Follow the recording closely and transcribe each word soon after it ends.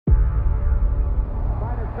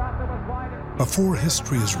Before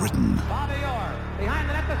history is written,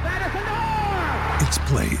 it's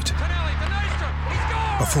played.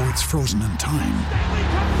 Before it's frozen in time,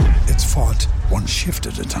 it's fought one shift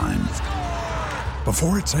at a time.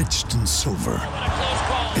 Before it's etched in silver,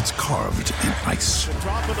 it's carved in ice.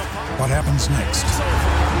 What happens next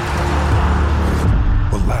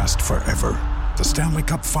will last forever. The Stanley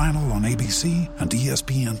Cup Final on ABC and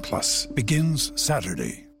ESPN Plus begins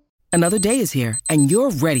Saturday. Another day is here, and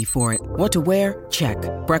you're ready for it. What to wear? Check.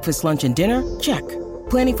 Breakfast, lunch, and dinner? Check.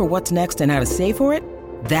 Planning for what's next and how to save for it?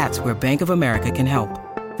 That's where Bank of America can help.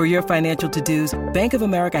 For your financial to-dos, Bank of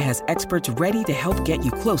America has experts ready to help get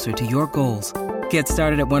you closer to your goals. Get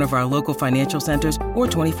started at one of our local financial centers or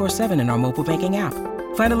 24/7 in our mobile banking app.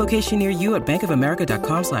 Find a location near you at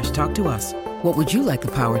bankofamerica.com/talktous. What would you like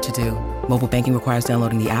the power to do? Mobile banking requires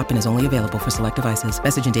downloading the app and is only available for select devices.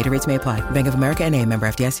 Message and data rates may apply. Bank of America NA, member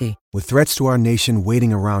FDIC. With threats to our nation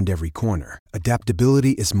waiting around every corner,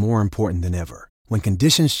 adaptability is more important than ever. When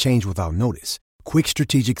conditions change without notice, quick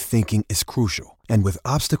strategic thinking is crucial. And with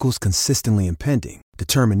obstacles consistently impending,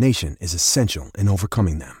 determination is essential in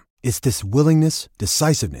overcoming them. It's this willingness,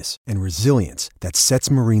 decisiveness, and resilience that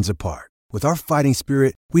sets Marines apart. With our fighting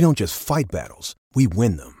spirit, we don't just fight battles, we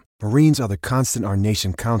win them. Marines are the constant our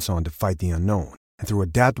nation counts on to fight the unknown. And through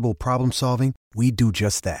adaptable problem solving, we do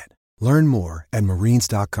just that. Learn more at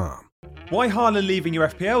marines.com. Why Haaland leaving your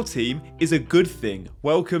FPL team is a good thing.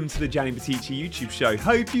 Welcome to the GW17 YouTube show.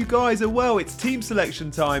 Hope you guys are well. It's team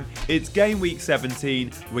selection time. It's game week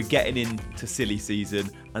 17. We're getting into silly season,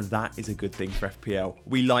 and that is a good thing for FPL.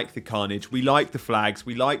 We like the carnage. We like the flags.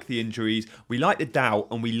 We like the injuries. We like the doubt,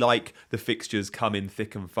 and we like the fixtures coming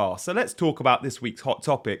thick and fast. So let's talk about this week's hot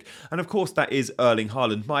topic. And of course, that is Erling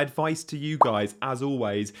Haaland. My advice to you guys, as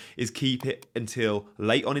always, is keep it until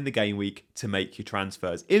late on in the game week to make your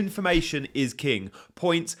transfers. Information is king.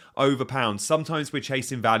 Points over pounds. Sometimes we're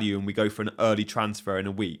chasing value and we go for an early transfer in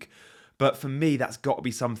a week. But for me, that's got to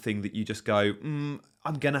be something that you just go, I'm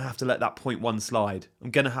going to have to let that 0.1 slide.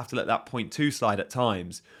 I'm going to have to let that 0.2 slide at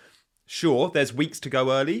times. Sure, there's weeks to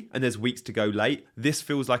go early and there's weeks to go late. This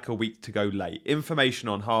feels like a week to go late. Information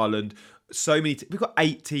on Haaland. We've got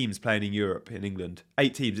 8 teams playing in Europe, in England.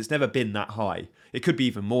 8 teams. It's never been that high. It could be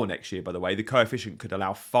even more next year, by the way. The coefficient could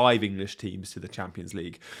allow 5 English teams to the Champions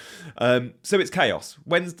League. So it's chaos.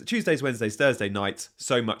 Tuesdays, Wednesdays, Thursday nights,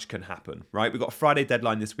 so much can happen, right? We've got a Friday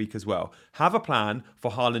deadline this week as well. Have a plan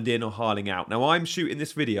for Haaland in or Haaland out. Now, I'm shooting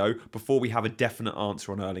this video before we have a definite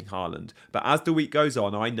answer on Erling Haaland. But as the week goes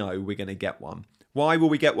on, I know we're going to get one. Why will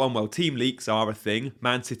we get one? Well, team leaks are a thing.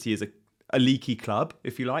 Man City is a leaky club,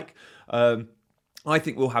 if you like. I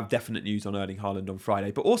think we'll have definite news on Erling Haaland on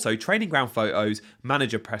Friday, but also training ground photos,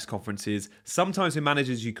 manager press conferences. Sometimes with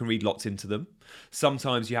managers, you can read lots into them.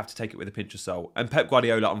 Sometimes you have to take it with a pinch of salt. And Pep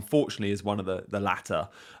Guardiola, unfortunately, is one of the latter.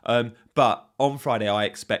 But on Friday, I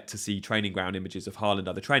expect to see training ground images of Haaland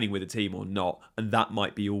either training with a team or not. And that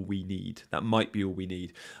might be all we need.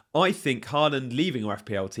 I think Haaland leaving our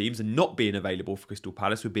FPL teams and not being available for Crystal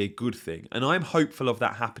Palace would be a good thing. And I'm hopeful of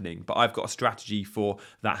that happening. But I've got a strategy for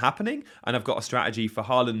that happening. And I've got a strategy for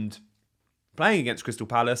Haaland playing against Crystal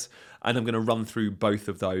Palace, and I'm going to run through both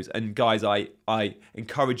of those. And guys, I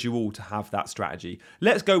encourage you all to have that strategy.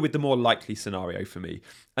 Let's go with the more likely scenario for me,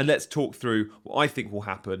 and let's talk through what I think will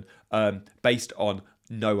happen based on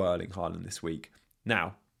no Erling Haaland this week.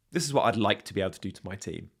 Now, this is what I'd like to be able to do to my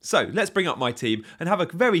team. So let's bring up my team and have a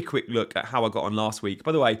very quick look at how I got on last week.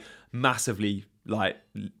 By the way, massively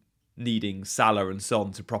needing Salah and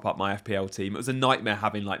Son to prop up my FPL team. It was a nightmare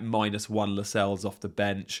having -1 Lascelles off the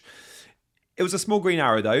bench. It was a small green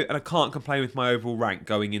arrow though, and I can't complain with my overall rank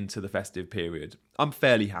going into the festive period. I'm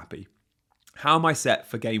fairly happy. How am I set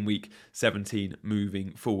for game week 17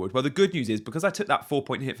 moving forward? Well, the good news is because I took that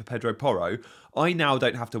 4-point hit for Pedro Porro, I now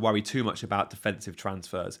don't have to worry too much about defensive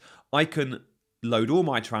transfers. I can load all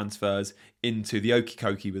my transfers into the okie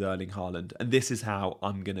dokie with Erling Haaland, and this is how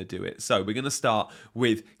I'm going to do it. So we're going to start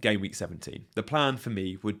with game week 17. The plan for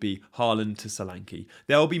me would be Haaland to Solanke.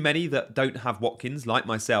 There will be many that don't have Watkins, like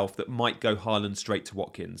myself, that might go Haaland straight to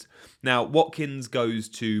Watkins. Now, Watkins goes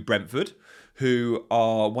to Brentford, who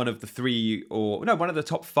are one of the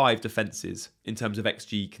top 5 defences in terms of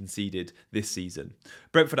XG conceded this season.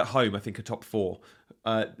 Brentford at home, I think, are top 4.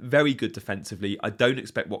 Very good defensively. I don't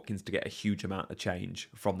expect Watkins to get a huge amount of change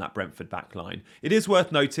from that Brentford back line. It is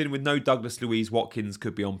worth noting, with no Douglas Luiz, Watkins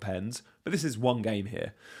could be on pens, but this is one game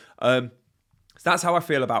here. So that's how I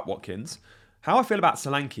feel about Watkins. How I feel about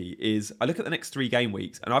Solanke is I look at the next 3 game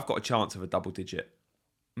weeks and I've got a chance of a double digit.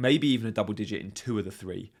 Maybe even a double digit in 2 of the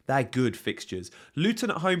 3. They're good fixtures. Luton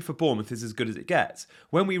at home for Bournemouth is as good as it gets.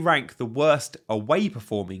 When we rank the worst away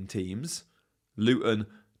performing teams, Luton,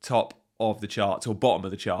 top of the charts or bottom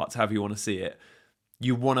of the charts, however you want to see it.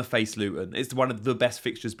 You want to face Luton. It's one of the best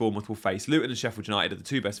fixtures Bournemouth will face. Luton and Sheffield United are the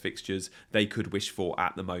two best fixtures they could wish for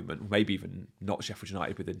at the moment. Maybe even not Sheffield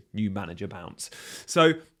United with a new manager bounce.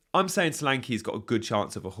 So I'm saying Solanke's got a good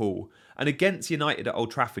chance of a haul. And against United at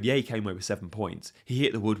Old Trafford, yeah, he came away with 7 points. He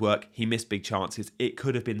hit the woodwork. He missed big chances. It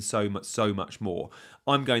could have been so much more.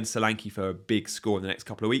 I'm going Solanke for a big score in the next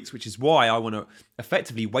couple of weeks, which is why I want to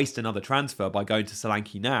effectively waste another transfer by going to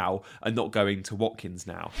Solanke now and not going to Watkins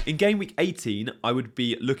now. In game week 18, I would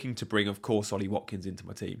be looking to bring, of course, Ollie Watkins into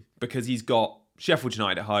my team because he's got Sheffield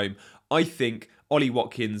United at home. I think Ollie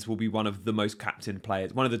Watkins will be one of the most captain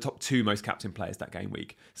players, one of the top 2 most captain players that game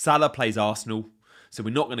week. Salah plays Arsenal, so we're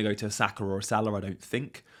not going to go to a Saka or a Salah, I don't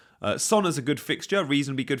think. Son is a good fixture,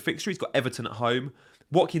 reasonably good fixture. He's got Everton at home.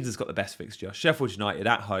 Watkins has got the best fixture. Sheffield United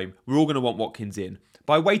at home. We're all going to want Watkins in.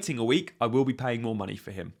 By waiting a week, I will be paying more money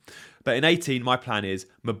for him. But in 18, my plan is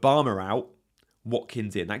Mabama out,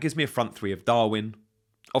 Watkins in. That gives me a front 3 of Darwin,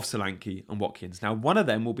 of Solanke and Watkins. Now, one of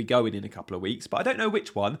them will be going in a couple of weeks, but I don't know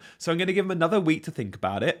which one, so I'm going to give them another week to think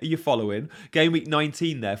about it. Are you following? Game week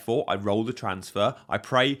 19, therefore, I roll the transfer. I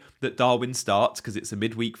pray that Darwin starts, because it's a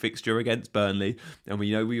midweek fixture against Burnley, and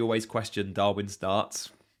we know we always question Darwin starts.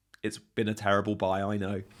 It's been a terrible buy, I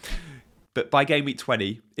know. But by game week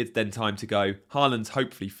 20, it's then time to go. Haaland's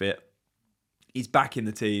hopefully fit. He's back in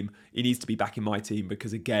the team. He needs to be back in my team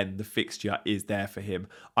because, again, the fixture is there for him.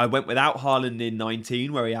 I went without Haaland in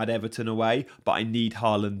 19 where he had Everton away, but I need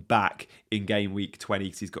Haaland back in game week 20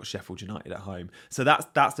 because he's got Sheffield United at home. So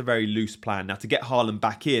that's a very loose plan. Now, to get Haaland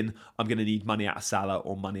back in, I'm going to need money out of Salah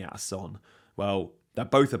or money out of Son. Well, they're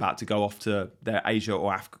both about to go off to their Asia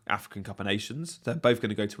or African Cup of Nations. They're both going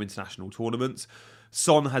to go to international tournaments.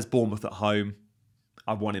 Son has Bournemouth at home.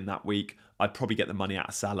 I won in that week. I'd probably get the money out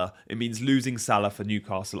of Salah. It means losing Salah for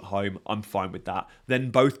Newcastle at home. I'm fine with that. Then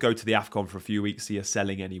both go to the AFCON for a few weeks, so you're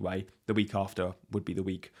selling anyway. The week after would be the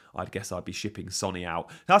week I'd guess I'd be shipping Sonny out.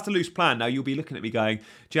 That's the loose plan. Now you'll be looking at me going,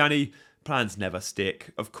 Gianni, plans never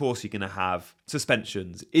stick. Of course you're going to have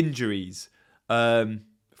suspensions, injuries,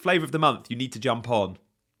 flavour of the month. You need to jump on.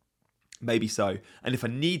 Maybe so. And if I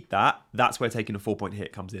need that, that's where taking a 4-point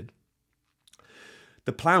hit comes in.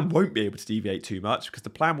 The plan won't be able to deviate too much because the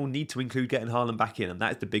plan will need to include getting Haaland back in, and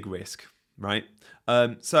that is the big risk, right?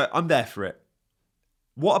 So I'm there for it.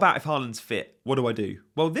 What about if Haaland's fit? What do I do?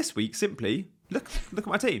 Well, this week, simply, look at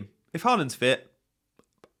my team. If Haaland's fit,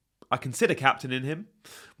 I consider captaining him.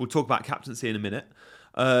 We'll talk about captaincy in a minute.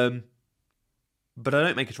 But I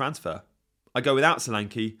don't make a transfer. I go without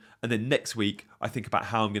Solanke, and then next week I think about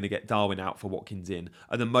how I'm going to get Darwin out for Watkins in.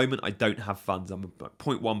 At the moment, I don't have funds. I'm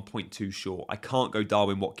 0.1, 0.2 short. I can't go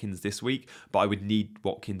Darwin Watkins this week, but I would need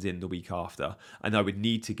Watkins in the week after. And I would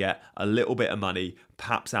need to get a little bit of money,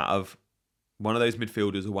 perhaps out of one of those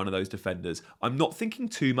midfielders or one of those defenders. I'm not thinking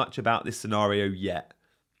too much about this scenario yet.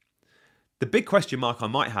 The big question mark I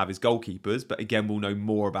might have is goalkeepers, but again, we'll know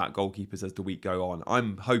more about goalkeepers as the week go on.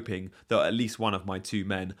 I'm hoping that at least one of my 2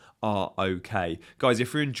 men are okay. Guys,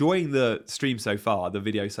 if you're enjoying the stream so far, the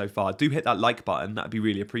video so far, do hit that like button. That'd be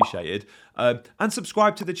really appreciated. And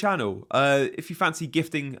subscribe to the channel. If you fancy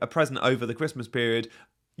gifting a present over the Christmas period,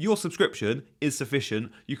 your subscription is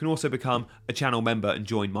sufficient. You can also become a channel member and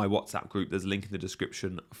join my WhatsApp group. There's a link in the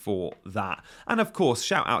description for that. And of course,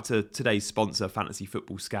 shout out to today's sponsor, Fantasy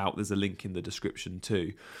Football Scout. There's a link in the description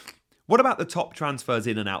too. What about the top transfers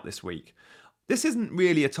in and out this week? This isn't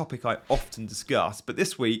really a topic I often discuss, but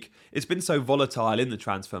this week it's been so volatile in the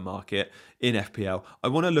transfer market in FPL. I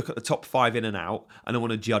want to look at the top 5 in and out, and I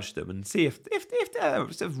want to judge them and see if they're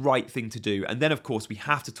the right thing to do. And then, of course, we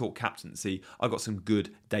have to talk captaincy. I've got some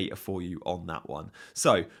good data for you on that one.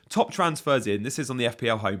 So, top transfers in. This is on the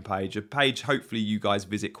FPL homepage, a page hopefully you guys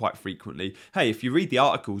visit quite frequently. Hey, if you read the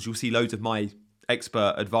articles, you'll see loads of my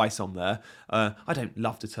expert advice on there. I don't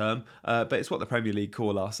love the term, but it's what the Premier League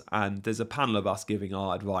call us, and there's a panel of us giving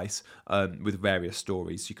our advice with various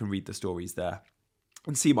stories. You can read the stories there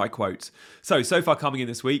and see my quotes. So far coming in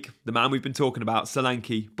this week, the man we've been talking about,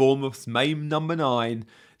 Solanke, Bournemouth's main number 9,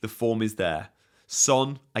 the form is there.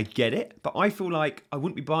 Son, I get it, but I feel like I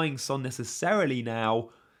wouldn't be buying Son necessarily now,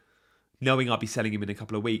 knowing I'd be selling him in a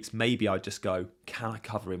couple of weeks. Maybe I'd just go, can I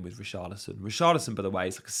cover him with Richarlison? Richarlison, by the way,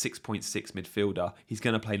 is like a 6.6 midfielder. He's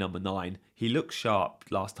going to play number 9. He looked sharp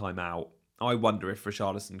last time out. I wonder if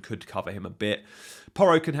Richarlison could cover him a bit.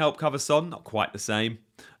 Porro can help cover Son, not quite the same.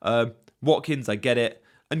 Watkins, I get it.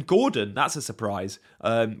 And Gordon, that's a surprise.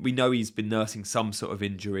 We know he's been nursing some sort of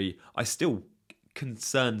injury. I still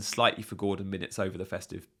concerned slightly for Gordon minutes over the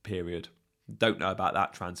festive period. Don't know about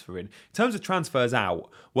that transfer in. In terms of transfers out,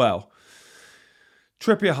 well,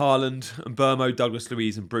 Trippier, Haaland, and Burmo, Douglas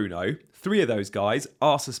Luiz and Bruno, 3 of those guys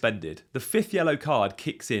are suspended. The 5th yellow card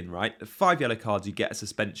kicks in, right? The 5 yellow cards, you get a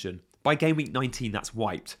suspension. By game week 19, that's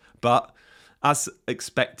wiped. But as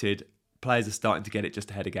expected, players are starting to get it just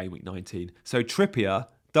ahead of game week 19. So Trippier,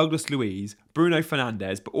 Douglas Luiz, Bruno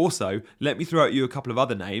Fernandes, but also, let me throw at you a couple of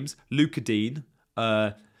other names. Luca Dean,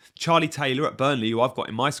 Charlie Taylor at Burnley, who I've got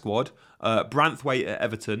in my squad, Branthwaite at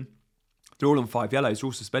Everton. They're all on 5 yellows. They're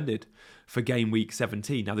all suspended for game week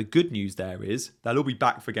 17. Now, the good news there is they'll all be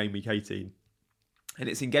back for game week 18. And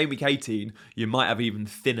it's in game week 18, you might have even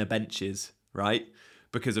thinner benches, right?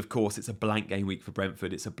 Because, of course, it's a blank game week for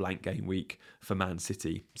Brentford. It's a blank game week for Man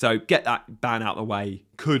City. So get that ban out of the way.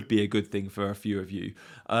 Could be a good thing for a few of you.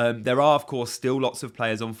 There are, of course, still lots of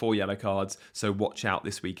players on 4 yellow cards. So watch out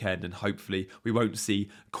this weekend. And hopefully we won't see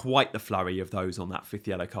quite the flurry of those on that 5th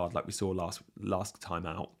yellow card like we saw last time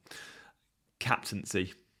out.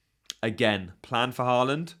 Captaincy. Again, plan for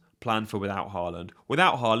Haaland, plan for without Haaland.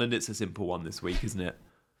 Without Haaland, it's a simple one this week, isn't it?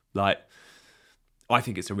 I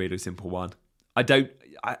think it's a really simple one.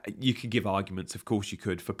 You can give arguments, of course you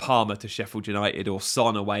could, for Palmer to Sheffield United or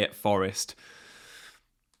Son away at Forest.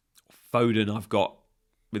 Foden I've got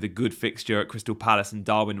with a good fixture at Crystal Palace and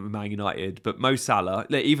Darwin with Man United. But Mo Salah,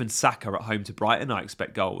 even Saka at home to Brighton, I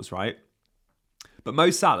expect goals, right? But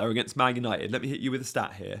Mo Salah against Man United, let me hit you with a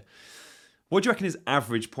stat here. What do you reckon his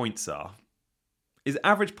average points are? His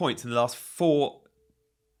average points in the last 4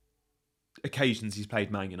 occasions he's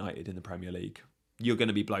played Man United in the Premier League. You're going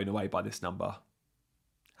to be blown away by this number.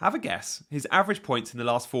 Have a guess. His average points in the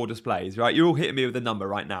last 4 displays, right? You're all hitting me with a number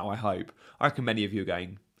right now, I hope. I reckon many of you are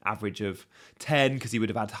going average of 10 because he would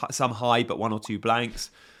have had some high but 1 or 2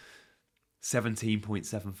 blanks.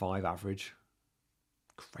 17.75 average.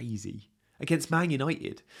 Crazy. Against Man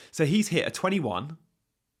United. So he's hit a 21...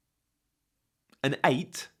 an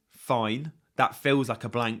 8, fine. That feels like a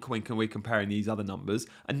blank when we're comparing these other numbers.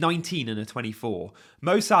 A 19 and a 24.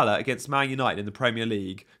 Mo Salah against Man United in the Premier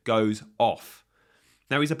League goes off.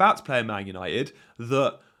 Now, he's about to play at Man United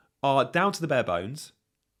that are down to the bare bones.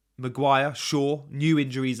 Maguire, Shaw, new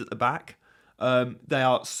injuries at the back. They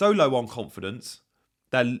are so low on confidence.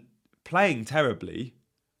 They're playing terribly.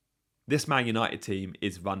 This Man United team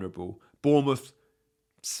is vulnerable. Bournemouth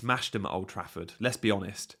smashed them at Old Trafford, let's be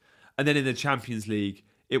honest. And then in the Champions League,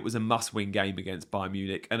 it was a must-win game against Bayern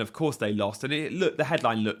Munich. And of course they lost. And the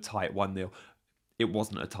headline looked tight, 1-0. It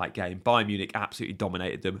wasn't a tight game. Bayern Munich absolutely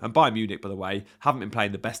dominated them. And Bayern Munich, by the way, haven't been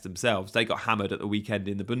playing the best themselves. They got hammered at the weekend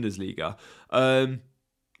in the Bundesliga.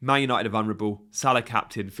 Man United are vulnerable. Salah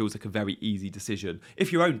captain feels like a very easy decision.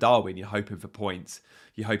 If you own Darwin, you're hoping for points.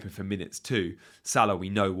 You're hoping for minutes too. Salah, we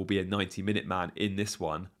know, will be a 90-minute man in this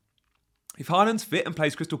one. If Haaland's fit and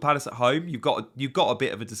plays Crystal Palace at home, you've got a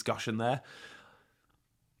bit of a discussion there.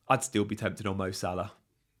 I'd still be tempted on Mo Salah.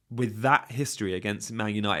 With that history against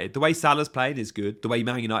Man United, the way Salah's playing is good. The way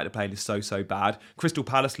Man United are playing is so bad. Crystal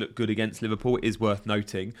Palace looked good against Liverpool, is worth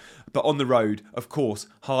noting. But on the road, of course,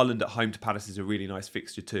 Haaland at home to Palace is a really nice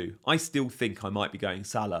fixture too. I still think I might be going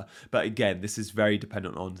Salah. But again, this is very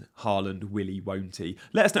dependent on Haaland, will he, won't he?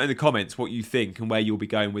 Let us know in the comments what you think and where you'll be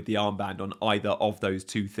going with the armband on either of those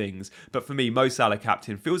two things. But for me, Mo Salah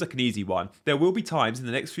captain feels like an easy one. There will be times in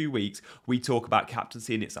the next few weeks we talk about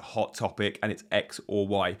captaincy and it's a hot topic and it's X or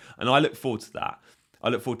Y. And I look forward to that. I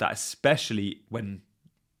look forward to that, especially when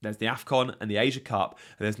there's the AFCON and the Asia Cup,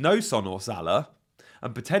 and there's no Son or Salah,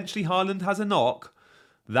 and potentially Haaland has a knock.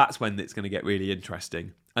 That's when it's going to get really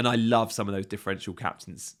interesting. And I love some of those differential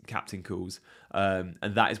captain calls. And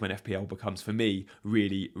that is when FPL becomes, for me,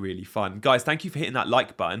 really, really fun. Guys, thank you for hitting that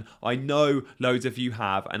like button. I know loads of you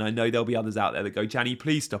have, and I know there'll be others out there that go, Janny,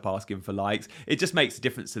 please stop asking for likes. It just makes a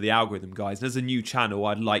difference to the algorithm, guys. And as a new channel,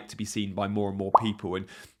 I'd like to be seen by more and more people. And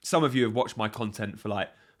some of you have watched my content for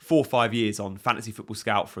 4 or 5 years on Fantasy Football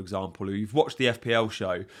Scout, for example, or you've watched the FPL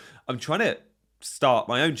show. I'm trying to start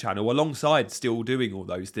my own channel alongside still doing all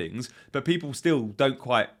those things, but people still don't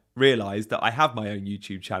quite realise that I have my own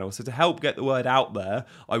YouTube channel. So to help get the word out there,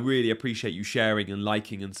 I really appreciate you sharing and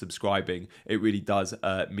liking and subscribing. It really does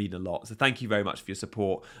mean a lot. So thank you very much for your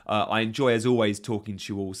support. I enjoy, as always, talking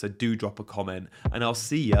to you all, so do drop a comment and I'll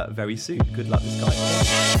see you very soon. Good luck this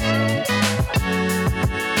guy.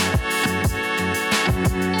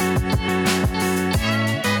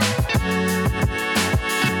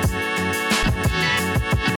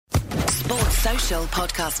 Social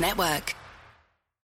Podcast Network.